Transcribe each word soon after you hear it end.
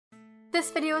This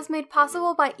video is made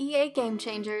possible by EA Game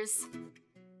Changers.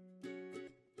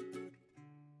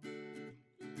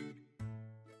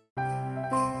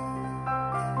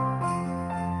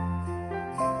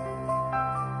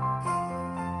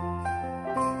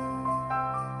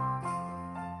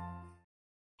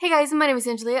 Hey guys, my name is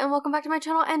Angelia and welcome back to my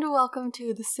channel and welcome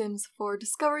to The Sims 4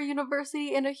 Discovery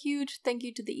University, and a huge thank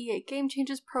you to the EA Game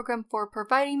Changers program for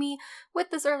providing me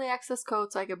with this early access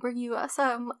code so I could bring you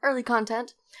some early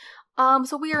content.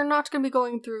 So we are not going to be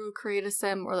going through Create a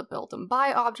Sim or the Build and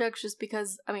Buy objects just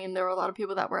because, I mean, there were a lot of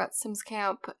people that were at Sims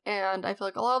Camp and I feel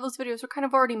like a lot of those videos were kind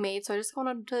of already made, so I just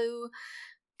wanted to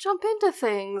jump into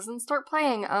things and start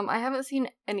playing. I haven't seen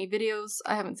any videos,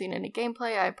 I haven't seen any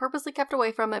gameplay. I purposely kept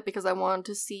away from it because I wanted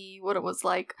to see what it was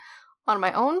like on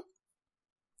my own.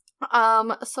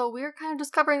 So we're kind of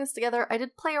discovering this together. I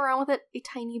did play around with it a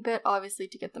tiny bit, obviously,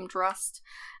 to get them dressed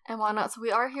and whatnot. So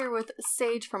we are here with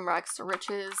Sage from Rags to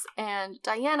Riches and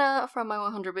Diana from my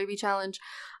 100 Baby Challenge.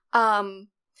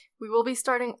 We will be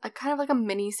starting a kind of like a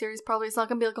mini series, probably. It's not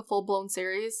gonna be like a full-blown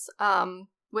series.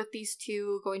 With these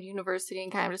two going to university and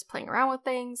kind of just playing around with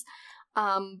things.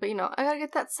 But you know, I gotta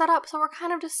get that set up, so we're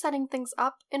kind of just setting things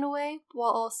up in a way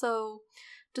while also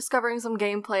discovering some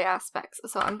gameplay aspects.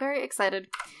 So I'm very excited.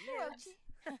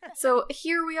 So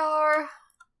here we are.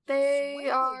 They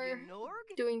are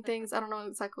doing things. I don't know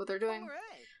exactly what they're doing.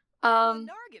 Let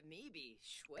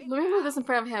me move this in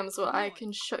front of him so I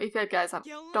can show, if you guys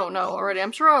don't know already.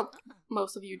 I'm sure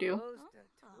most of you do.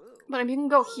 But you can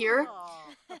go here.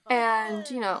 And,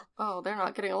 you know, oh, they're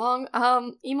not getting along.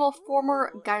 Email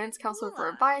former guidance counselor for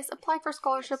advice, apply for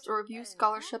scholarships, or review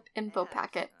scholarship info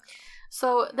packet.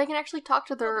 So they can actually talk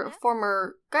to their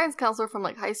former guidance counselor from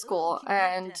like high school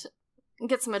and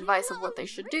get some advice of what they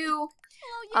should do.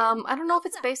 I don't know if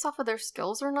it's based off of their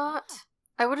skills or not.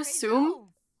 I would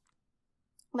assume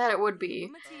that it would be,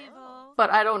 but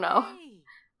I don't know.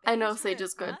 I know Sage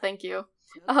is good, thank you.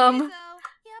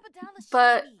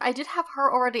 But I did have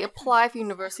her already apply for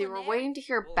university. We're waiting to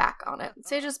hear back on it.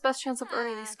 Sage's best chance of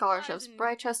earning these scholarships,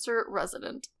 Britechester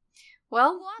resident.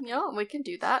 Well, you know, we can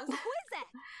do that.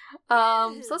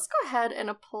 So let's go ahead and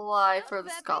apply for the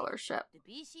scholarship.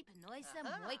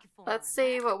 Let's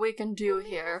see what we can do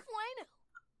here.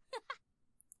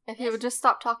 If he would just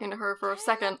stop talking to her for a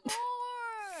second.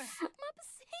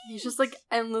 He's just like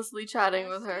endlessly chatting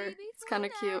with her. It's kind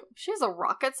of cute. She has a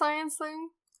rocket science thing.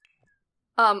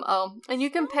 And you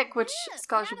can pick which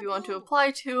scholarship you want to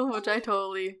apply to, which I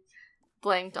totally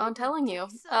blanked on telling you.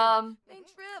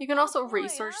 You can also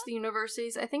research the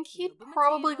universities. I think he'd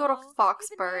probably go to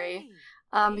Foxbury,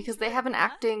 because they have an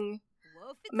acting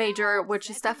major, which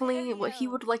is definitely what he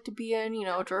would like to be in, you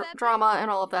know, drama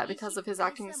and all of that because of his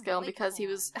acting skill, and because he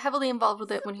was heavily involved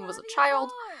with it when he was a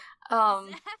child. So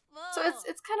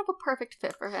it's kind of a perfect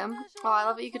fit for him. Oh, I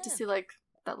love it. You get to see, like,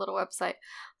 that little website.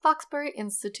 Foxbury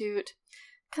Institute.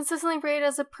 Consistently rated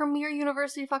as a premier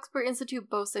university, Foxbury Institute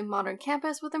boasts a modern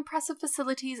campus with impressive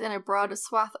facilities and a broad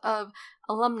swath of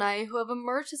alumni who have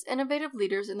emerged as innovative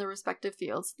leaders in their respective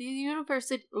fields. The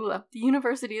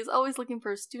university is always looking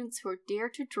for students who dare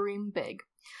to dream big.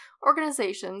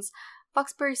 Organizations: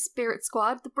 Foxbury Spirit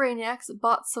Squad, the Brainiacs,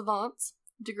 Bot Savants.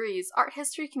 Degrees: art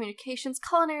history, communications,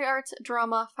 culinary arts,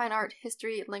 drama, fine art,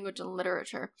 history, language, and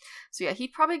literature. So yeah,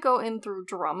 he'd probably go in through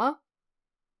drama.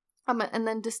 And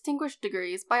then distinguished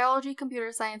degrees: biology,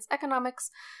 computer science, economics,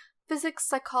 physics,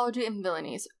 psychology, and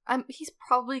villainies. He's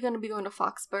probably going to be going to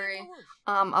Foxbury.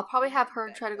 I'll probably have her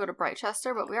try to go to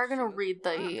Britechester, but we are going to read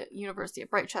the University of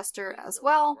Britechester as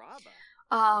well.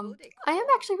 I am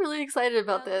actually really excited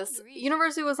about this.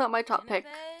 University was not my top pick,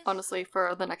 honestly,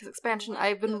 for the next expansion.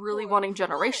 I've been really wanting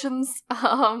Generations.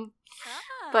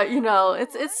 But, you know,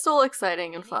 it's still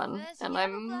exciting and fun, and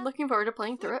I'm looking forward to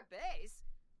playing through it.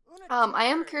 I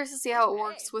am curious to see how it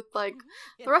works with, like,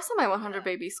 the rest of my 100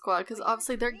 Baby squad, because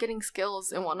obviously they're getting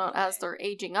skills and whatnot as they're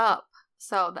aging up,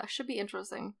 so that should be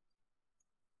interesting.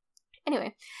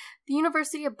 Anyway, the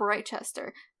University of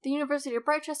Britechester. The University of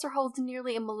Britechester holds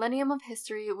nearly a millennium of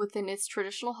history within its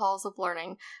traditional halls of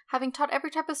learning. Having taught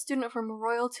every type of student from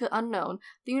royal to unknown,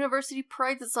 the university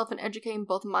prides itself in educating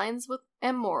both minds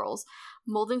and morals,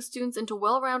 molding students into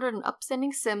well-rounded and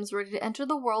upstanding Sims ready to enter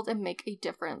the world and make a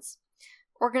difference.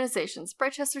 Organizations: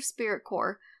 Britechester Spirit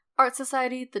Corps, Art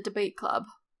Society, the Debate Club.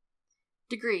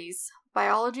 Degrees: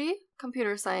 biology,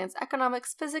 computer science,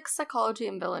 economics, physics, psychology,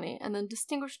 and villainy. And then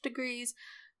distinguished degrees,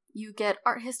 you get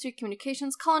art history,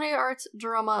 communications, culinary arts,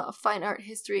 drama, fine art,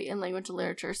 history, and language and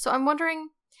literature. So I'm wondering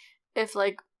if,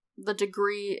 like, the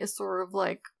degree is sort of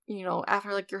like, you know,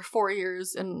 after like your 4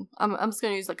 years, and I'm just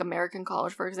gonna use like American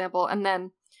college, for example, and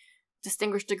then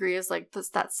distinguished degree is like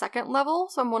that second level.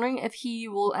 So I'm wondering if he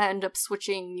will end up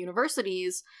switching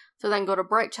universities to then go to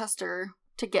Brightchester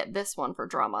to get this one for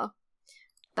drama.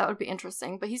 That would be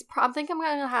interesting. But I think I'm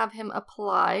going to have him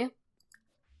apply.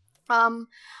 The only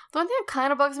thing that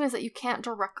kind of bugs me is that you can't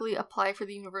directly apply for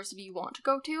the university you want to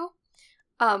go to.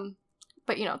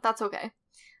 But you know, that's okay.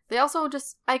 They also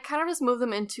I kind of just moved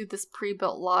them into this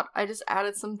pre-built lot. I just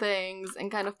added some things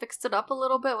and kind of fixed it up a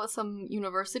little bit with some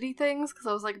university things, because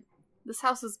I was like, this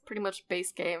house is pretty much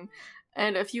base game.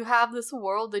 And if you have this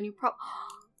world, then you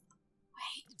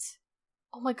wait.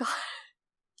 Oh my god.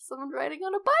 Someone riding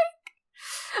on a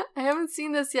bike! I haven't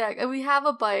seen this yet. We have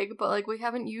a bike, but like we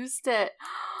haven't used it.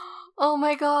 Oh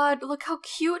my god, look how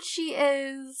cute she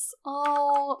is.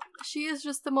 Oh, she is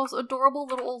just the most adorable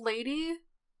little old lady.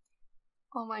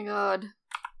 Oh my god.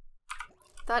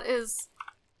 That is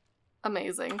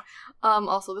amazing.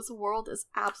 Also, this world is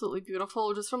absolutely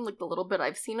beautiful, just from like the little bit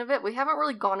I've seen of it. We haven't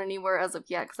really gone anywhere as of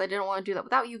yet, because I didn't want to do that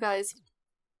without you guys.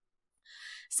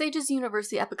 Sage's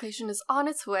university application is on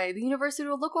its way. The university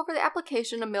will look over the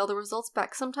application and mail the results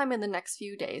back sometime in the next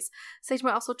few days. Sage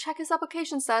might also check his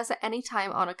application status at any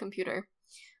time on a computer.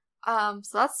 So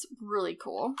that's really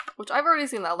cool, which I've already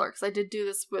seen that alert, because I did do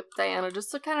this with Diana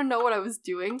just to kind of know what I was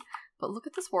doing. But look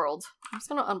at this world. I'm just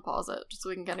gonna unpause it just so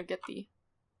we can kind of get the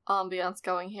ambiance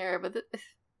going here. But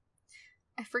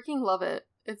I freaking love it.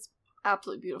 It's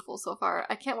absolutely beautiful so far.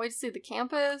 I can't wait to see the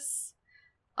campus.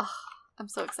 Oh, I'm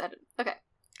so excited. Okay.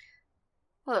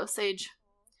 Hello, Sage.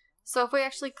 So if we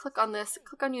actually click on this,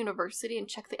 click on university and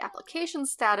check the application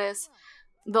status,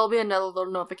 there'll be another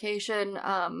little notification.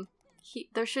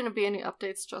 There shouldn't be any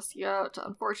updates just yet,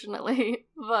 unfortunately,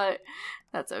 but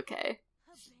that's okay.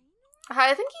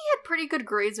 I think he had pretty good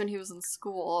grades when he was in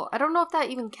school. I don't know if that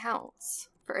even counts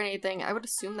for anything. I would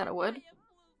assume that it would.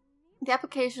 The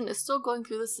application is still going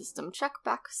through the system. Check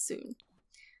back soon.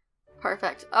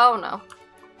 Perfect. Oh no.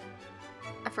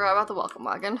 I forgot about the welcome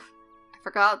wagon. I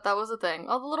forgot that was a thing.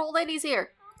 Oh, the little old lady's here.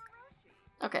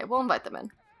 Okay, we'll invite them in.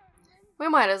 We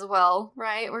might as well,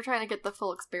 right? We're trying to get the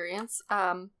full experience.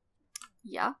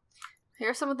 Yeah. Here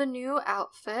are some of the new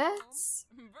outfits.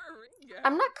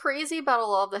 I'm not crazy about a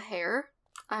lot of the hair.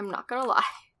 I'm not gonna lie.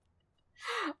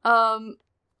 I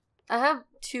have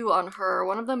two on her,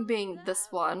 one of them being this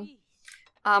one.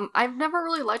 I've never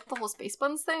really liked the whole space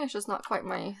buns thing, it's just not quite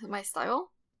my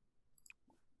style.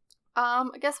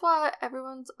 Guess what?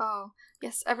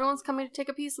 Yes, everyone's coming to take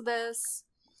a piece of this.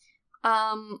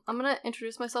 I'm gonna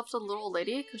introduce myself to the little old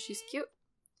lady, because she's cute.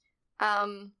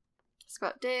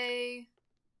 Scott Day.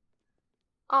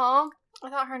 Aw, I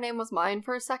thought her name was mine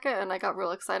for a second, and I got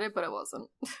real excited, but it wasn't.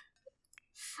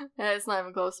 Yeah, it's not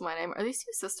even close to my name. Are these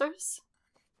two sisters?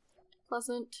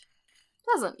 Pleasant.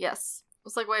 Pleasant, yes.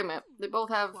 It's like, wait a minute. They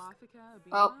both have...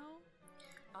 Oh.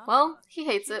 Well, he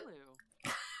hates it.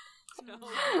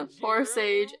 Poor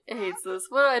Sage hates this.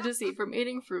 What did I just eat from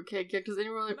eating fruitcake? Yeah, does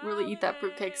anyone really eat that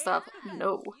fruitcake stuff?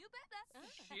 No.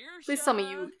 Please tell me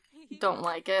you don't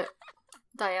like it.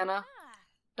 Diana.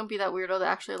 Don't be that weirdo that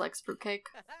actually likes fruitcake.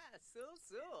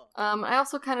 I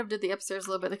also kind of did the upstairs a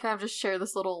little bit. They kind of just share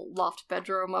this little loft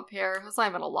bedroom up here. It's not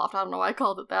even a loft, I don't know why I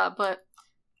called it that, but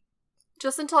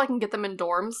just until I can get them in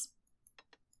dorms.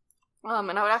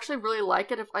 And I would actually really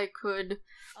like it if I could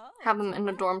have them in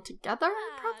a dorm together,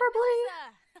 preferably.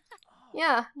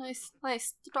 Yeah, nice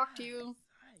to talk to you,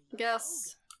 I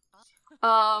guess.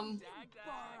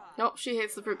 Nope, she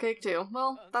hates the fruitcake too.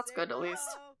 Well, that's good at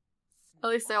least. At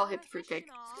least they all hate the fruitcake.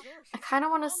 I kind of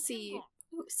want to see...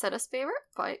 Ooh, Seta's favorite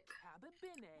bike.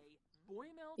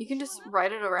 You can just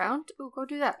ride it around? Ooh, go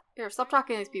do that. Here, stop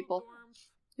talking to these people.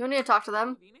 You don't need to talk to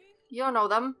them. You don't know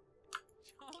them.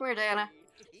 Come here, Diana.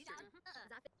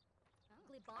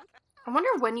 I wonder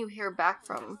when you hear back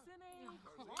from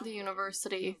the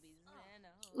university.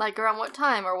 Like, around what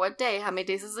time or what day? How many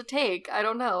days does it take? I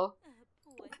don't know.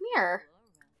 Come here.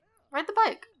 Ride the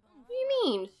bike. What do you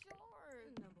mean?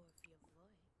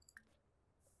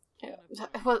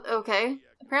 Well, okay.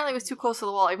 Apparently it was too close to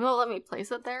the wall, even though it let me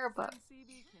place it there, but...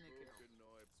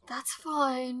 That's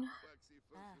fine.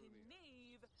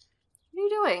 What are you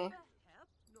doing?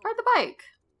 Ride the bike.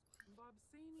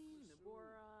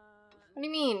 What do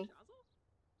you mean?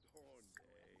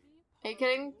 Are you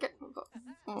kidding?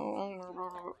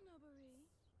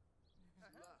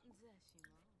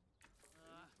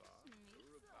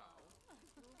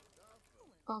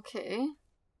 Okay.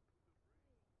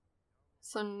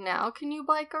 So now can you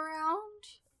bike around?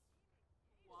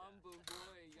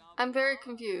 I'm very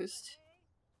confused.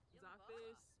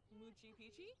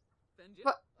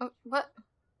 What? What?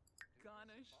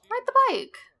 Ride the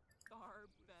bike!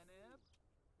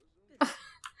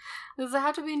 Does it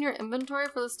have to be in your inventory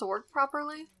for this to work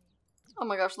properly? Oh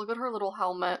my gosh, look at her little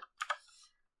helmet.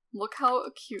 Look how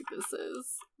cute this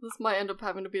is. This might end up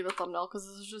having to be the thumbnail because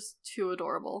this is just too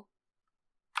adorable.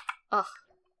 Ugh.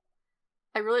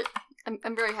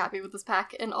 I'm very happy with this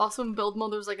pack. And also in build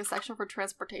mode there's like a section for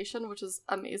transportation, which is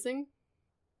amazing.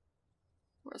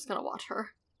 We're just gonna watch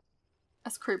her.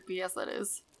 As creepy as that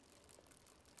is.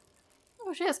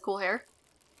 Oh, she has cool hair.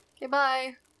 Okay,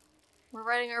 bye. We're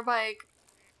riding our bike.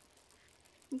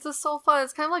 This is so fun.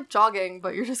 It's kind of like jogging,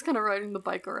 but you're just kind of riding the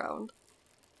bike around.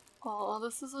 Oh,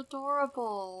 this is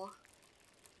adorable.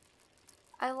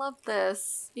 I love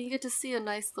this. You get to see a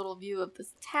nice little view of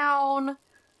this town.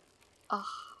 Ugh.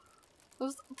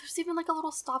 There's even like a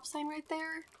little stop sign right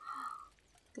there.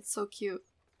 That's so cute.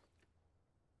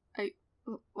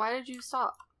 Why did you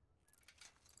stop?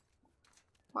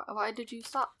 Why did you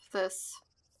stop this?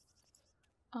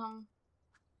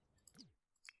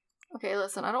 Okay,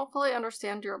 listen, I don't fully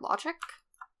understand your logic,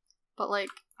 but like,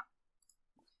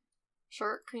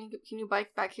 sure, can you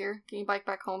bike back here? Can you bike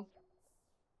back home?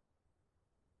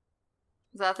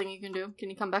 Is that a thing you can do? Can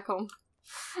you come back home?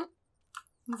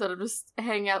 Instead of just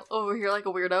hanging out over here like a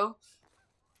weirdo.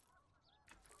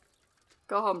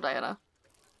 Go home, Diana.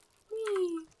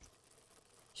 Whee!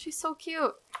 She's so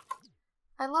cute.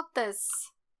 I love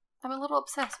this. I'm a little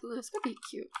obsessed. Ooh, this could be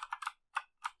cute.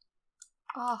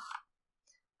 Oh,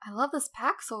 I love this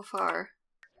pack so far.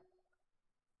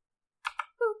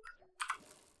 Boop.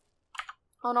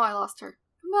 Oh no, I lost her.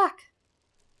 Come back.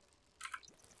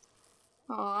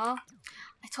 Aw.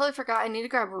 I totally forgot I need to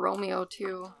grab Romeo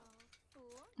too.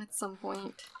 At some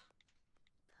point.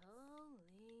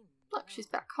 Look, she's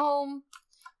back home.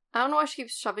 I don't know why she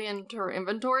keeps shoving into her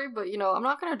inventory, but you know, I'm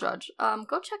not gonna judge.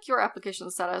 Go check your application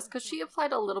status, because she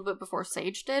applied a little bit before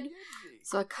Sage did.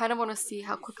 So I kind of want to see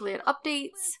how quickly it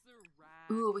updates.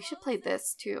 Ooh, we should play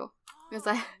this too. Because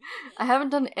I haven't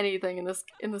done anything in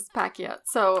this pack yet.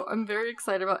 So I'm very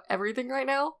excited about everything right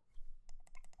now.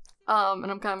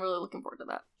 And I'm kind of really looking forward to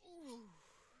that.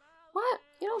 What?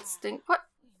 You don't stink. What?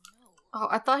 Oh,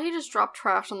 I thought he just dropped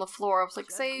trash on the floor. I was like,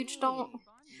 Sage, don't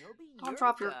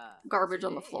drop your garbage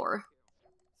on the floor.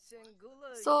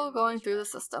 Still going through the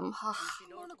system.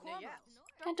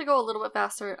 Trying to go a little bit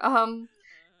faster.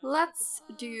 Let's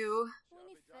do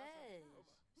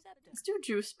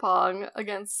Juice Pong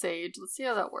against Sage. Let's see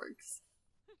how that works.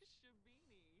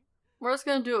 We're just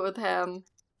gonna do it with him.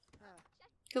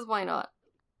 Because why not?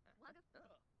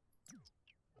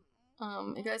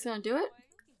 You guys gonna do it?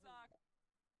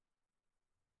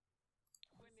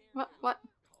 What?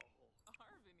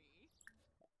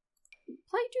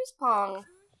 Play Juice Pong.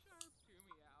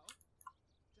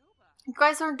 You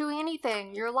guys aren't doing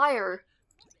anything. You're a liar.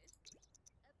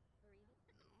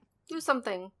 Do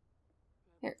something.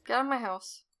 Here, get out of my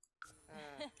house.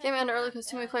 Came in early because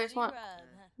too many players want.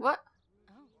 What?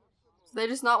 Do they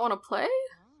just not want to play?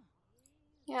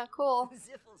 Yeah, cool.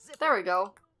 There we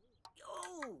go.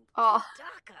 Aw.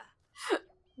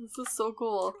 This is so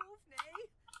cool.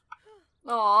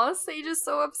 Aw, Sage is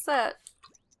so upset.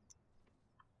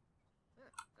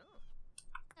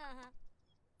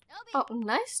 Oh,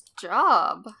 nice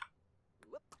job.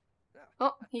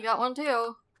 Oh, he got one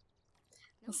too.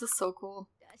 This is so cool.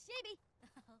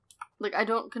 Like, I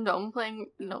don't condone playing,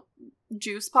 you know,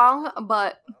 Juice Pong,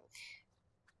 but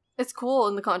it's cool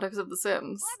in the context of The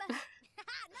Sims.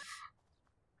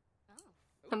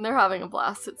 And they're having a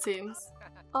blast, it seems.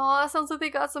 Aw, sounds like they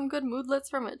got some good moodlets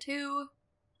from it too.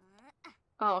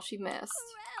 Oh, she missed.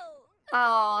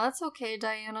 Oh, that's okay,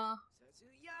 Diana.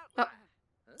 Oh,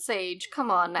 Sage,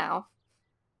 come on now.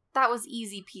 That was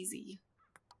easy peasy.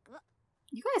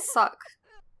 You guys suck.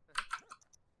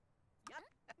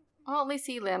 Well, at least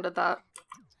he landed that.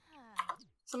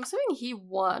 So I'm assuming he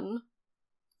won.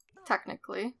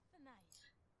 Technically.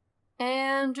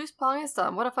 And Juice Pong is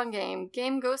done. What a fun game.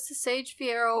 Game goes to Sage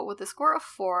Fierro with a score of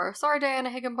 4. Sorry, Diana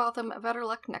Higginbotham. Better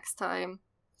luck next time.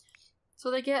 So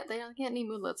they don't get any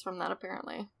moodlets from that,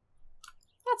 apparently.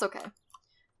 That's okay.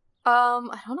 I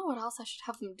don't know what else I should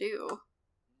have them do.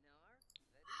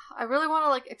 I really want to,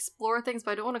 like, explore things,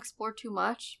 but I don't want to explore too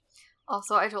much.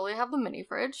 Also, I totally have the mini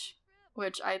fridge,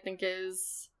 which I think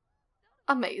is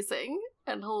amazing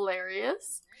and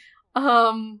hilarious.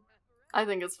 I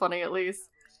think it's funny, at least.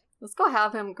 Let's go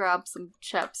have him grab some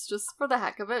chips, just for the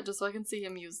heck of it, just so I can see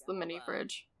him use the mini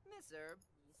fridge.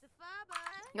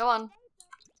 Go on.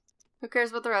 Who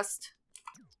cares about the rest?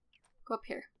 Go up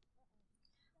here.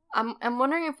 I'm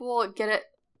wondering if we'll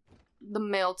get the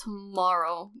mail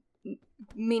tomorrow,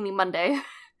 meaning Monday,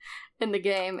 in the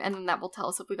game, and then that will tell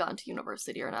us if we got into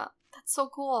university or not. That's so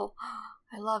cool.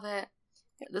 I love it.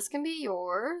 Here, this can be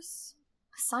yours.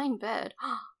 Assigned bed.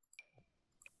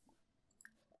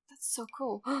 That's so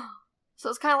cool. So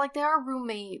it's kind of like they are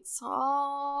roommates.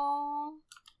 Oh,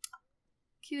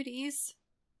 cuties.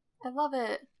 I love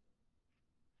it.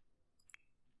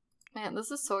 Man,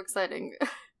 this is so exciting.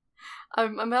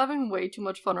 I'm having way too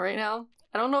much fun right now.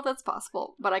 I don't know if that's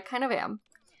possible, but I kind of am.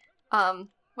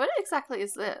 What exactly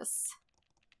is this?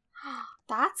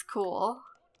 That's cool.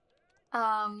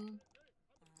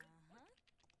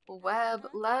 Web,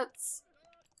 let's,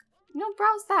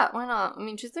 browse that. Why not? I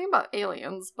mean, she's thinking about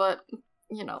aliens, but,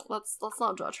 let's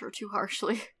not judge her too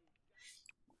harshly.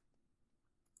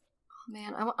 Oh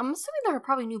man, I'm assuming there are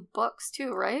probably new books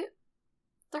too, right?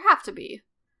 There have to be.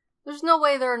 There's no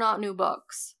way there are not new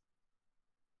books.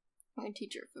 My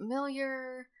teacher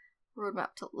familiar,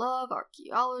 roadmap to love,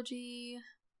 archaeology.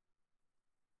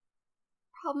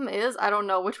 Problem is, I don't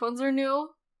know which ones are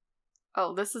new.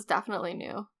 Oh, this is definitely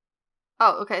new.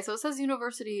 Oh, okay, so it says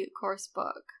university course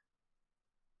book.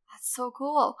 That's so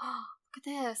cool. Look at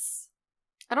this.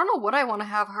 I don't know what I want to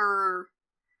have her,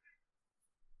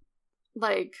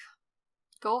 like,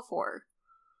 go for.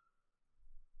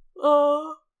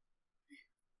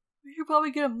 We should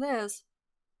probably get him this.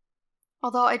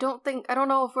 Although I don't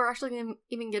know if we're actually gonna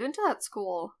even get into that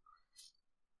school.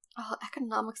 Oh,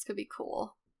 economics could be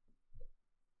cool.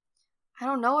 I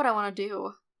don't know what I want to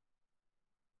do.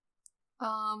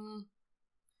 I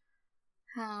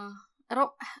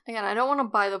don't want to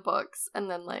buy the books and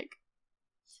then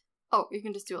oh, you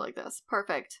can just do it like this.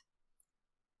 Perfect.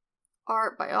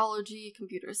 Art, biology,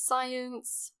 computer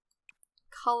science,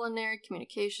 culinary,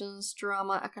 communications,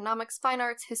 drama, economics, fine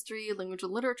arts, history, language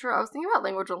and literature. I was thinking about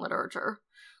language and literature.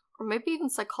 Or maybe even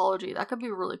psychology. That could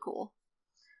be really cool.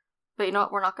 But you know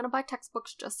what? We're not going to buy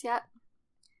textbooks just yet.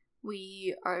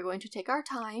 We are going to take our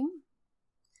time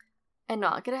and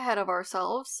not get ahead of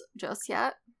ourselves just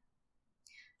yet.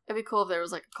 It'd be cool if there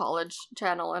was like a college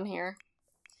channel in here.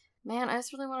 Man, I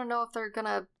just really want to know if they're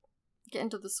gonna get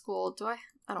into the school. Do I?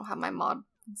 I don't have my mod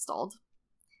installed.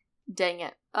 Dang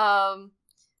it.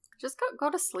 Just go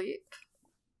to sleep.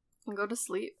 And go to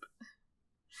sleep.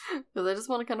 Because I just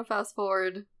want to kind of fast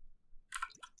forward.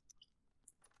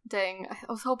 Dang,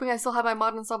 I was hoping I still had my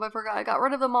mod installed, but I forgot. I got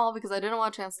rid of them all because I didn't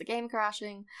want a chance the game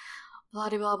crashing. Blah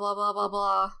blah blah blah blah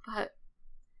blah. But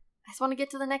I just want to get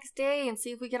to the next day and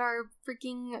see if we get our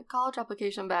freaking college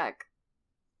application back.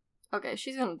 Okay,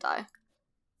 she's gonna die.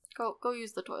 Go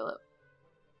use the toilet.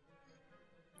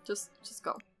 Just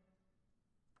go.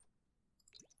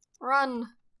 Run!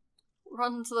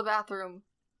 Run to the bathroom.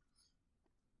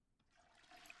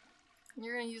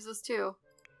 You're gonna use this too.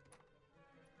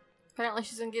 Apparently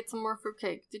she's gonna get some more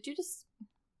fruitcake. Did you just...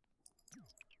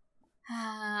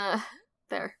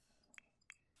 there.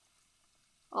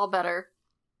 All better.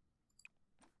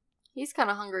 He's kind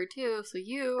of hungry too, so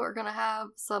you are gonna have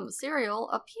some cereal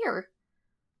up here.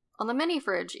 On the mini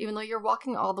fridge, even though you're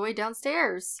walking all the way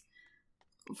downstairs.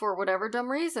 For whatever dumb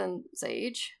reason,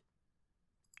 Sage.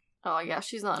 Oh yeah,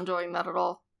 she's not enjoying that at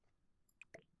all.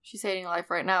 She's hating life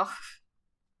right now.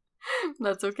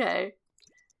 That's okay.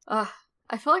 I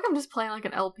feel like I'm just playing like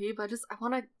an LP, but I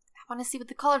wanna see what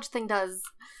the college thing does.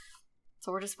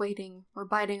 So we're just waiting. We're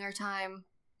biding our time.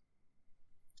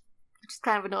 Which is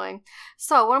kind of annoying.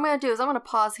 So what I'm gonna do is I'm gonna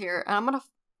pause here and I'm gonna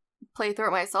play through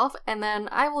it myself, and then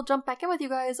I will jump back in with you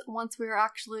guys once we're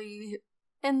actually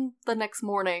in the next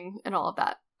morning and all of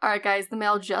that. Alright guys, the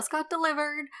mail just got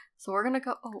delivered, so we're gonna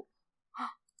go-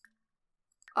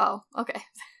 oh, okay.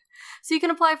 So you can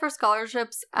apply for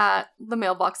scholarships at the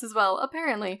mailbox as well,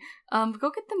 apparently. Go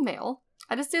get the mail.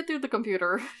 I just did it through the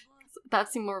computer.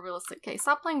 That seemed more realistic. Okay,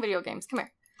 stop playing video games. Come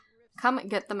here. Come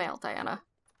get the mail, Diana.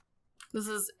 This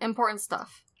is important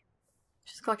stuff.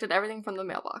 She's collected everything from the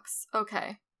mailbox.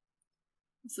 Okay.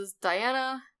 This is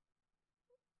Diana.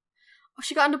 Oh,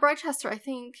 she got into Brightchester, I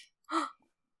think.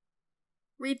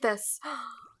 Read this.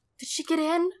 Did she get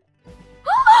in?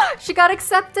 She got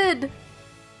accepted!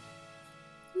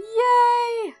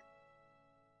 Yay!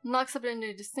 Not accepted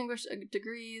into distinguished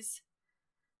degrees.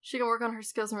 She can work on her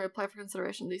skills and reapply for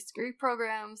consideration of these degree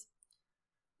programs.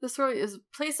 This story is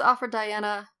pleased to offer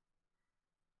Diana...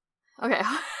 Okay,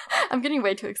 I'm getting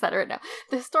way too excited right now.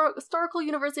 The Historical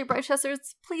University of Brightchester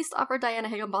is pleased to offer Diana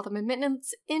Higginbotham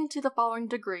admittance into the following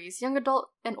degrees. Young adult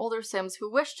and older Sims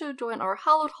who wish to join our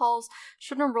hallowed halls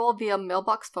should enroll via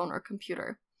mailbox, phone, or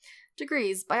computer.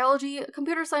 Degrees: biology,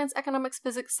 computer science, economics,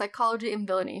 physics, psychology, and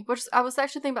villainy. Which I was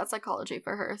actually thinking about psychology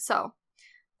for her, so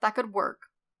that could work.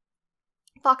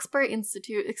 Foxbury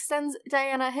Institute extends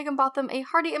Diana Higginbotham a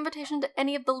hearty invitation to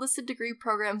any of the listed degree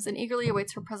programs and eagerly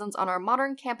awaits her presence on our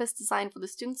modern campus designed for the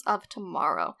students of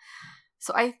tomorrow.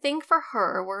 So I think for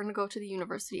her, we're gonna go to the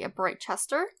University at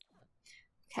Brightchester.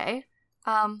 Okay.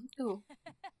 Ooh.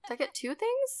 Did I get 2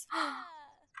 things?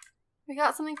 We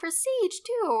got something for Sage,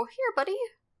 too. Here, buddy.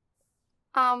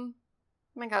 Oh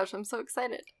my gosh, I'm so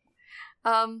excited.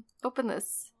 Open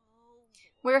this.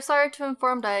 We are sorry to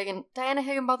inform Diana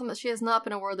Higginbotham that she has not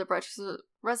been awarded the Brightchester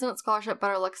Resident Scholarship.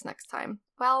 Better luck next time.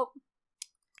 Well,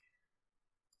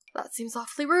 that seems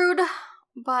awfully rude,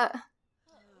 but...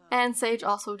 And Sage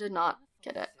also did not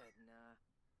get it.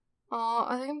 Aw,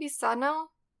 are they gonna be sad now?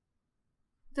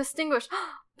 Distinguished.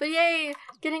 But yay!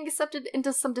 Getting accepted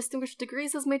into some distinguished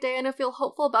degrees has made Diana feel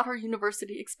hopeful about her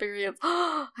university experience.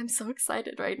 I'm so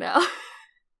excited right now.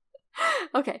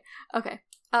 Okay.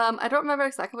 I don't remember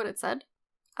exactly what it said.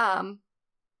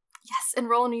 Yes,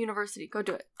 enroll in a university. Go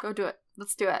do it. Go do it.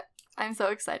 Let's do it. I'm so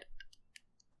excited.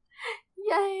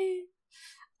 Yay!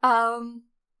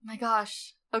 My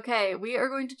gosh. Okay, we are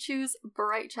going to choose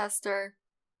Brightchester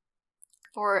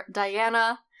for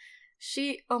Diana.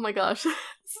 Oh my gosh,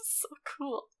 this is so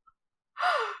cool.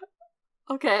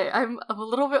 Okay, I'm a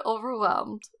little bit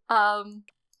overwhelmed.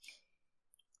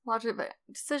 Logic of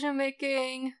decision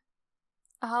making.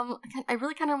 I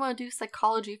really kind of want to do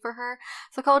psychology for her.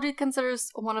 Psychology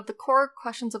considers one of the core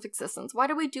questions of existence. Why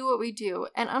do we do what we do?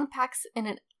 And unpacks in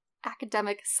an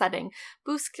academic setting.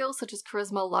 Boost skills such as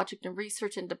charisma, logic, and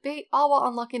research and debate, all while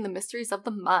unlocking the mysteries of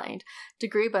the mind.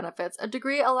 Degree benefits. A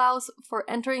degree allows for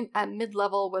entering at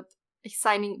mid-level with a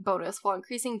signing bonus while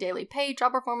increasing daily pay,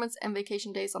 job performance, and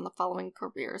vacation days on the following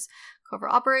careers. Cover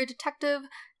operator, detective,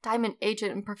 diamond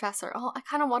agent, and professor. Oh, I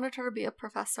kind of wanted her to be a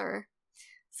professor.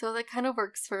 So that kind of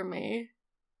works for me.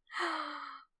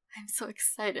 I'm so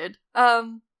excited.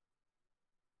 Must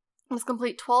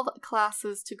complete 12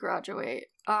 classes to graduate.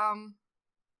 I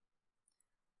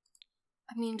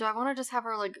mean, do I want to just have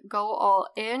her, like, go all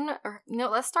in? Or, no,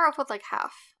 let's start off with, like,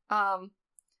 half.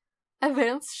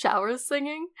 Advanced shower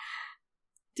singing,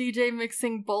 DJ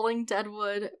mixing, bowling,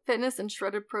 deadwood, fitness and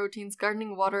shredded proteins,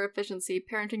 gardening, water efficiency,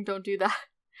 parenting, don't do that.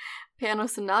 Piano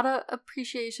sonata,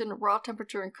 appreciation, raw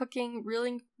temperature and cooking,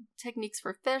 reeling techniques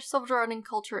for fish, silver running,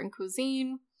 culture and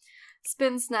cuisine,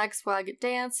 spin, snag, swag,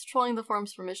 dance, trolling the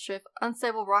forms for mischief,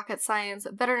 unstable rocket science,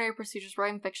 veterinary procedures,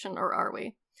 rhyme fiction, or are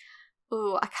we?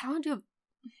 Ooh, I kind of want to do...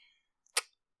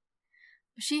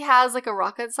 She has, like, a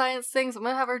rocket science thing, so I'm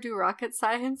gonna have her do rocket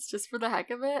science just for the heck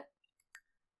of it.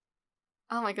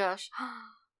 Oh my gosh.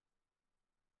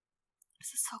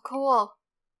 This is so cool.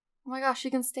 Oh my gosh,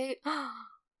 she can stay...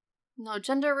 No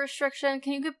gender restriction.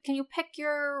 Can you pick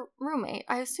your roommate?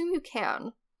 I assume you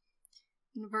can.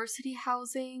 University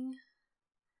housing.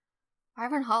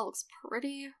 Byron Hall looks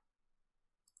pretty.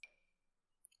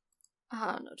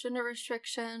 No gender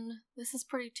restriction. This is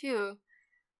pretty too.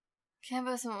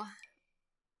 Canvas and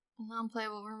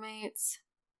non-playable roommates.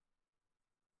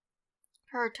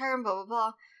 Her return, blah blah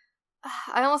blah.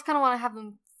 I almost kind of want to have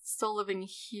them still living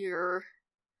here.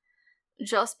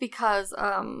 Just because,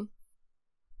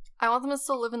 I want them to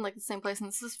still live in, like, the same place, and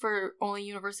this is for only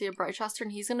University of Brightchester,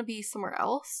 and he's gonna be somewhere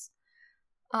else.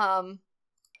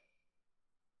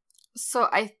 So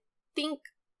I think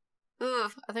we're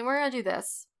gonna do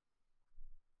this.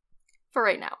 For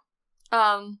right now.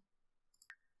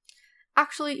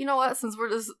 Actually, you know what, since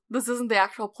this isn't the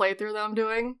actual playthrough that I'm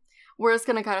doing, we're just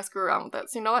gonna kind of screw around with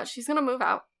it. So you know what, she's gonna move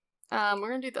out. We're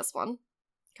gonna do this one,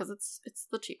 because it's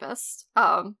the cheapest.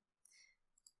 I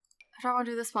don't want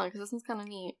to do this one, because this one's kind of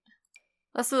neat.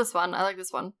 Let's do this one. I like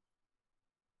this one.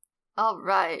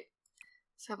 Alright.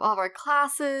 So we have all of our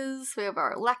classes. We have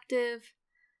our elective.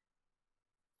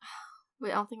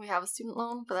 Wait, I don't think we have a student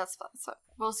loan, but that's fine. So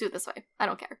we'll do it this way. I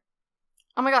don't care.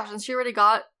 Oh my gosh, and she already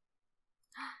got...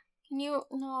 Can you...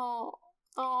 No.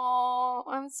 Oh,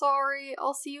 I'm sorry.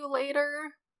 I'll see you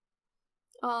later.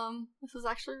 This is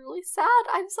actually really sad.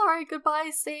 I'm sorry.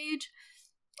 Goodbye, Sage.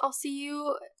 I'll see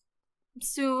you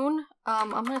soon.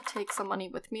 I'm gonna take some money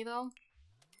with me, though.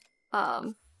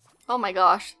 Oh my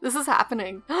gosh, this is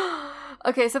happening.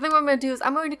 Okay, so I think what I'm gonna do is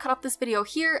I'm going to cut off this video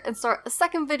here and start a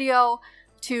second video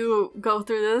to go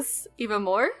through this even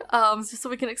more, just so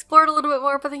we can explore it a little bit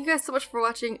more. But thank you guys so much for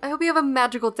watching. I hope you have a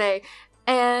magical day,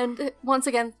 and once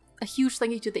again, a huge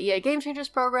thank you to the EA Game Changers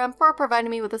program for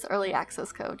providing me with this early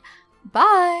access code.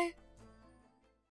 Bye!